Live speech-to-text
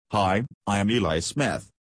Hi, I am Eli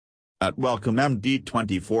Smith. At Welcome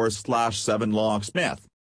MD24/7 Locksmith.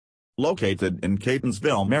 Located in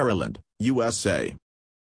Catonsville, Maryland, USA.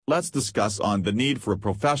 Let's discuss on the need for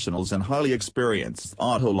professionals and highly experienced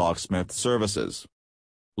auto locksmith services.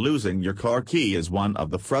 Losing your car key is one of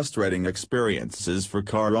the frustrating experiences for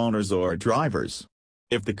car owners or drivers.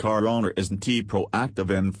 If the car owner isn't proactive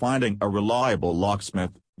in finding a reliable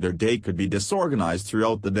locksmith, their day could be disorganized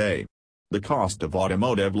throughout the day. The cost of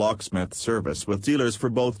automotive locksmith service with dealers for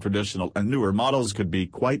both traditional and newer models could be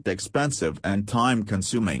quite expensive and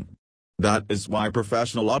time-consuming. That is why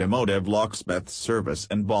professional automotive locksmith service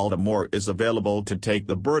in Baltimore is available to take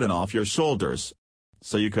the burden off your shoulders,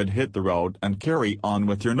 so you could hit the road and carry on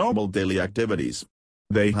with your normal daily activities.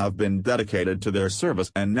 They have been dedicated to their service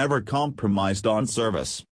and never compromised on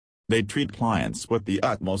service. They treat clients with the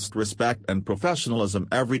utmost respect and professionalism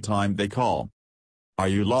every time they call. Are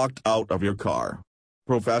you locked out of your car?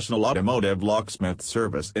 Professional automotive locksmith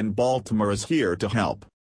service in Baltimore is here to help.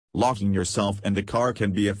 Locking yourself in the car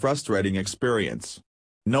can be a frustrating experience.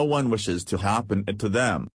 No one wishes to happen it to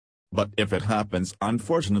them. But if it happens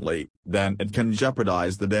unfortunately, then it can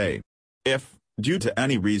jeopardize the day. If, due to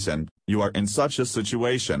any reason, you are in such a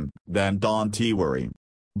situation, then don't worry.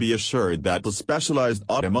 Be assured that the specialized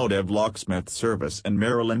automotive locksmith service in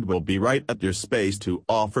Maryland will be right at your space to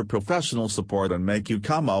offer professional support and make you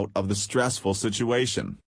come out of the stressful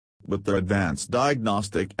situation. With their advanced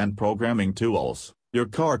diagnostic and programming tools, your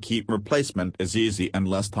car key replacement is easy and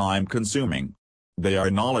less time-consuming. They are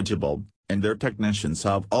knowledgeable, and their technicians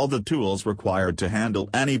have all the tools required to handle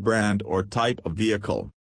any brand or type of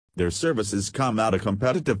vehicle. Their services come at a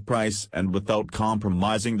competitive price and without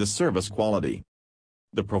compromising the service quality.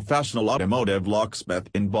 The professional automotive locksmith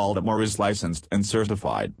in Baltimore is licensed and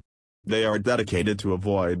certified. They are dedicated to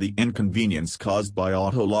avoid the inconvenience caused by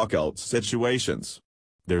auto lockout situations.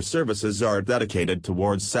 Their services are dedicated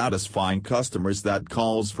towards satisfying customers that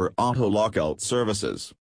calls for auto lockout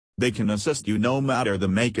services. They can assist you no matter the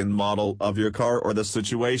make and model of your car or the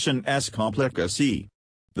situation's complexity.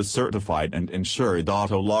 The certified and insured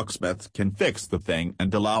auto locksmith can fix the thing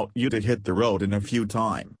and allow you to hit the road in a few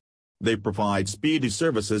time. They provide speedy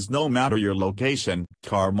services no matter your location,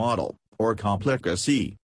 car model, or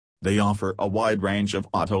complexity. They offer a wide range of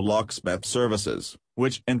auto locksmith services,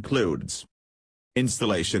 which includes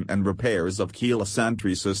installation and repairs of keyless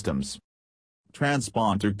entry systems,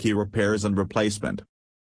 transponder key repairs and replacement,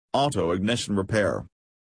 auto ignition repair,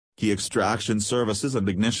 key extraction services and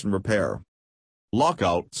ignition repair,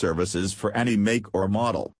 lockout services for any make or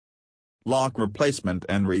model, lock replacement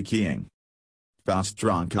and rekeying, fast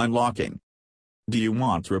trunk unlocking. Do you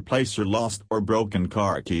want to replace your lost or broken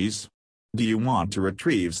car keys? Do you want to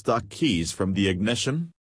retrieve stuck keys from the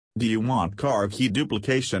ignition? Do you want car key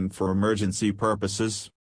duplication for emergency purposes?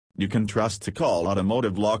 You can trust to call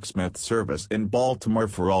Automotive Locksmith Service in Baltimore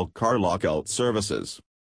for all car lockout services.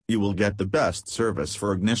 You will get the best service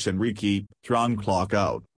for ignition rekey, trunk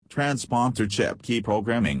lockout, transponder chip key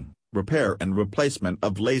programming, repair and replacement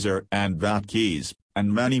of laser and VAT keys,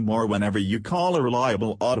 and many more whenever you call a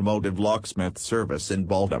reliable automotive locksmith service in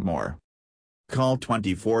Baltimore. Call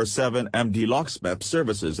 24/7 MD Locksmith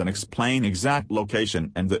Services and explain exact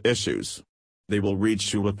location and the issues. They will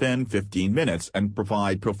reach you within 15 minutes and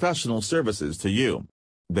provide professional services to you.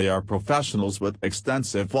 They are professionals with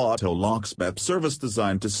extensive auto locksmith service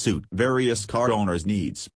designed to suit various car owners'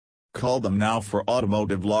 needs. Call them now for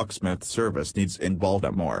automotive locksmith service needs in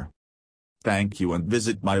Baltimore. Thank you and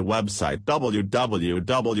visit my website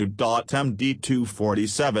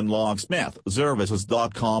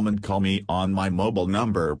www.md247locksmithservices.com and call me on my mobile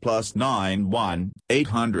number +91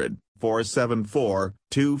 800 474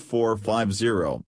 2450.